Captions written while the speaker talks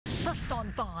First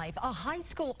on 5, a high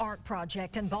school art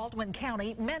project in Baldwin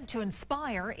County meant to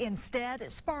inspire, instead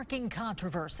sparking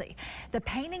controversy. The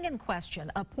painting in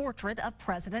question, a portrait of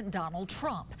President Donald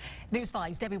Trump. News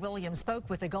 5's Debbie Williams spoke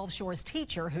with the Gulf Shores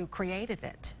teacher who created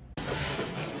it.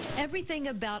 Everything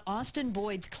about Austin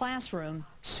Boyd's classroom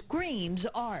screams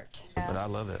art. But I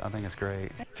love it. I think it's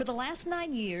great. For the last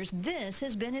 9 years, this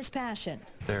has been his passion.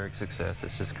 Their success,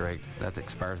 it's just great. That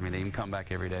inspires me to even come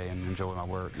back every day and enjoy my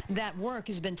work. That work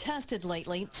has been tested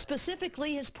lately,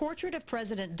 specifically his portrait of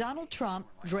President Donald Trump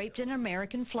draped in an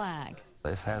American flag.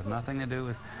 This has nothing to do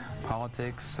with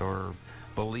politics or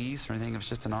beliefs or anything. It's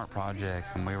just an art project,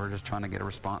 and we were just trying to get a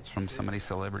response from some of these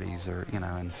celebrities, or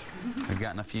and we've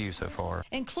gotten a few so far.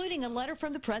 Including a letter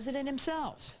from the president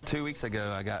himself. 2 weeks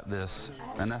ago, I got this,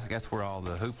 and that's where all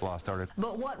the hoopla started.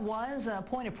 But what was a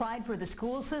point of pride for the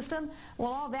school system?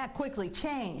 Well, all that quickly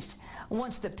changed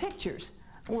once the pictures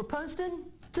were posted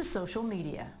to social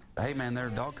media. Hey man, they're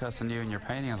dog cussing you in your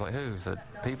painting. I was like, who? Said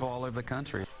people all over the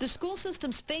country. The school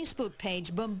system's Facebook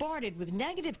page bombarded with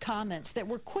negative comments that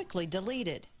were quickly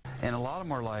deleted. And a lot of them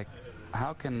were like,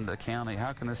 how can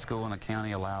this school in the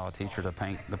county allow a teacher to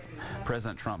paint the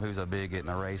President Trump, who's a bigot and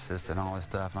a racist and all this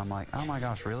stuff? And I'm like, oh my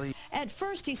gosh, really? At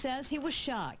first, he says he was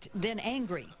shocked, then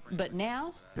angry. But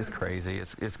now? It's crazy.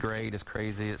 It's great. It's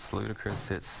crazy. It's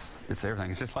ludicrous. It's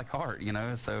everything. It's just like art,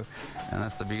 So, and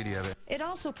that's the beauty of it. It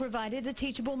also provided a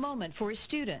teachable moment for his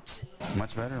students.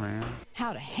 Much better, man.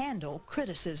 How to handle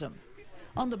criticism.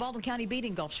 On the Baldwin County Beat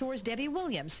in Gulf Shores, Debbie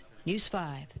Williams, News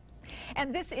 5.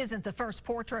 And this isn't the first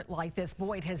portrait like this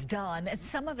Boyd has done.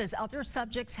 Some of his other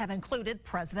subjects have included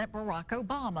President Barack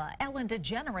Obama, Ellen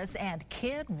DeGeneres, and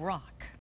Kid Rock.